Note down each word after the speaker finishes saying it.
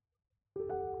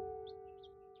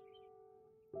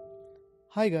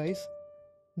Hi guys,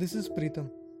 this is Preetham.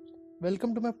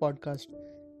 Welcome to my podcast.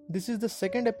 This is the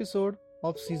second episode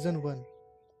of season 1.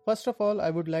 First of all, I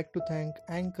would like to thank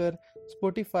Anchor,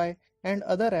 Spotify, and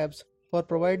other apps for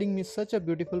providing me such a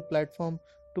beautiful platform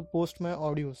to post my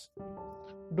audios.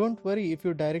 Don't worry if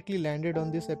you directly landed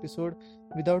on this episode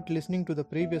without listening to the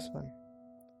previous one.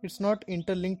 It's not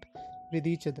interlinked with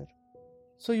each other.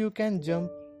 So you can jump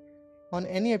on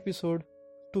any episode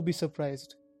to be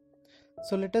surprised.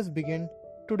 So let us begin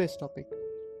today's topic.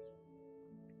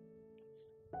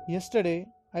 Yesterday,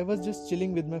 I was just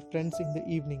chilling with my friends in the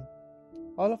evening.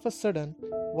 All of a sudden,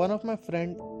 one of my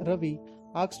friend Ravi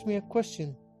asked me a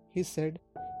question. He said,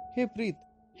 "Hey Preet,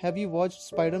 have you watched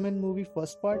Spider-Man movie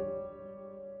first part?"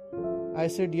 I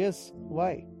said yes.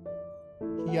 Why?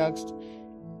 He asked,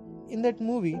 "In that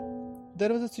movie,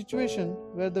 there was a situation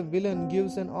where the villain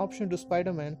gives an option to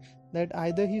Spider-Man that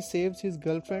either he saves his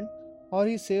girlfriend or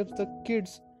he saves the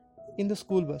kids in the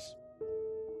school bus."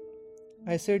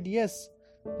 I said, "Yes,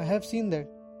 I have seen that.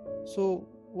 So,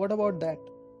 what about that?"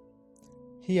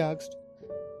 He asked,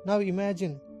 "Now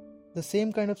imagine the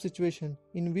same kind of situation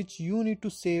in which you need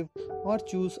to save or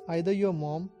choose either your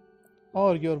mom or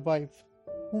your wife.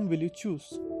 Whom will you choose?"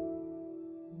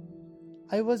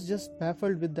 I was just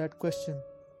baffled with that question.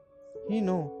 He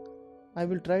know I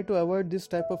will try to avoid this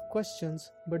type of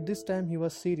questions, but this time he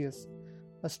was serious.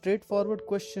 A straightforward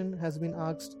question has been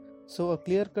asked, so a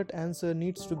clear-cut answer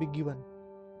needs to be given.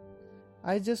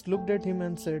 I just looked at him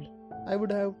and said, "I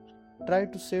would have tried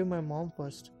to save my mom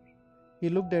first." He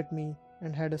looked at me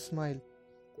and had a smile,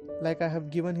 like I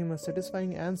have given him a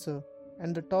satisfying answer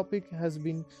and the topic has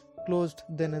been closed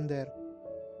then and there.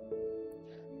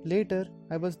 Later,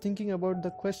 I was thinking about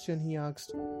the question he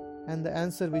asked and the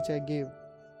answer which I gave.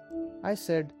 I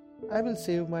said, "I will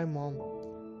save my mom."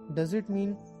 Does it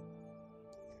mean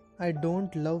I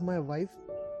don't love my wife?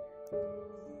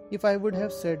 If I would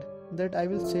have said that I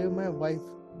will save my wife,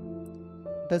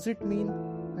 does it mean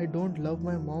I don't love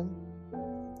my mom?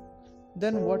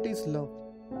 Then what is love?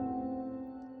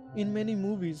 In many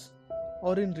movies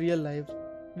or in real life,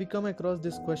 we come across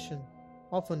this question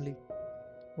oftenly.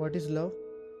 What is love?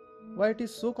 Why it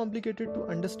is so complicated to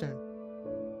understand?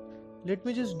 Let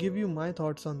me just give you my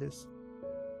thoughts on this.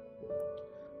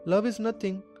 Love is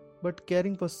nothing but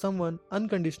caring for someone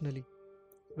unconditionally.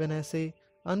 When I say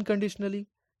unconditionally,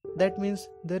 that means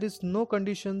there is no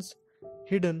conditions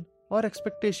hidden or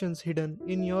expectations hidden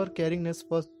in your caringness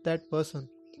for that person.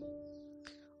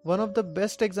 One of the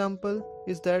best example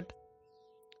is that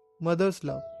mother's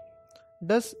love.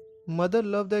 Does mother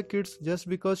love their kids just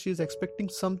because she is expecting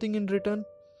something in return?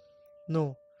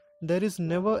 No, there is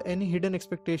never any hidden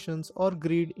expectations or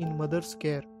greed in mother's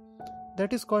care.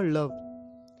 That is called love.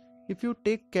 If you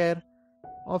take care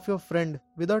of your friend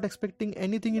without expecting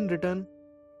anything in return,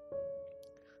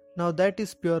 now that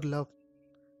is pure love.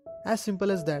 As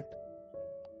simple as that.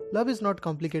 Love is not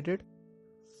complicated.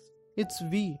 It's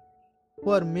we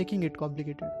who are making it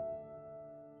complicated.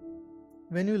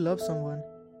 When you love someone,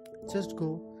 just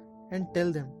go and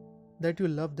tell them that you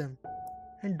love them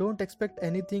and don't expect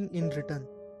anything in return.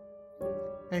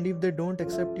 And if they don't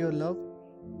accept your love,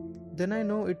 then I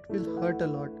know it will hurt a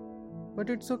lot. But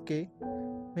it's okay.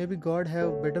 Maybe God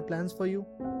have better plans for you.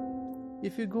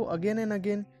 If you go again and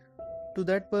again to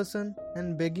that person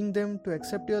and begging them to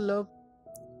accept your love,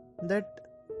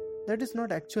 that is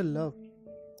not actual love.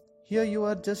 Here you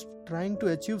are just trying to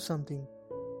achieve something.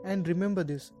 And remember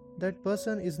this, that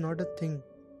person is not a thing.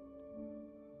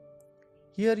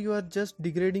 Here you are just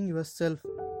degrading yourself.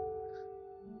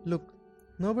 Look,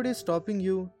 nobody is stopping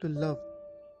you to love,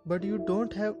 but you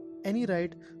don't have any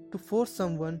right to force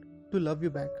someone to love you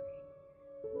back.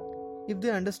 If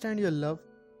they understand your love,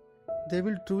 they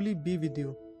will truly be with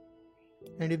you.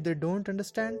 And if they don't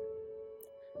understand,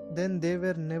 then they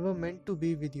were never meant to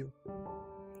be with you.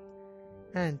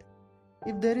 And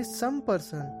if there is some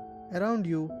person around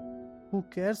you who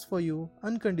cares for you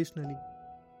unconditionally,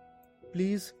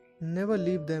 please never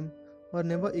leave them or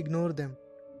never ignore them.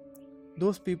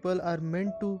 Those people are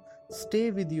meant to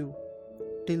stay with you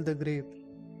till the grave.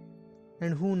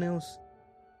 And who knows,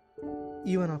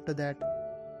 even after that.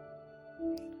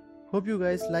 Hope you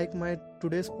guys like my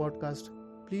today's podcast.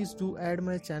 Please do add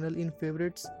my channel in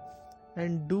favorites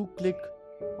and do click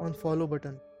on follow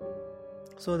button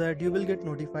so that you will get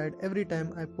notified every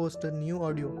time I post a new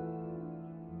audio.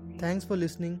 Thanks for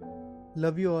listening.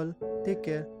 Love you all. Take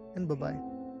care and bye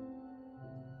bye.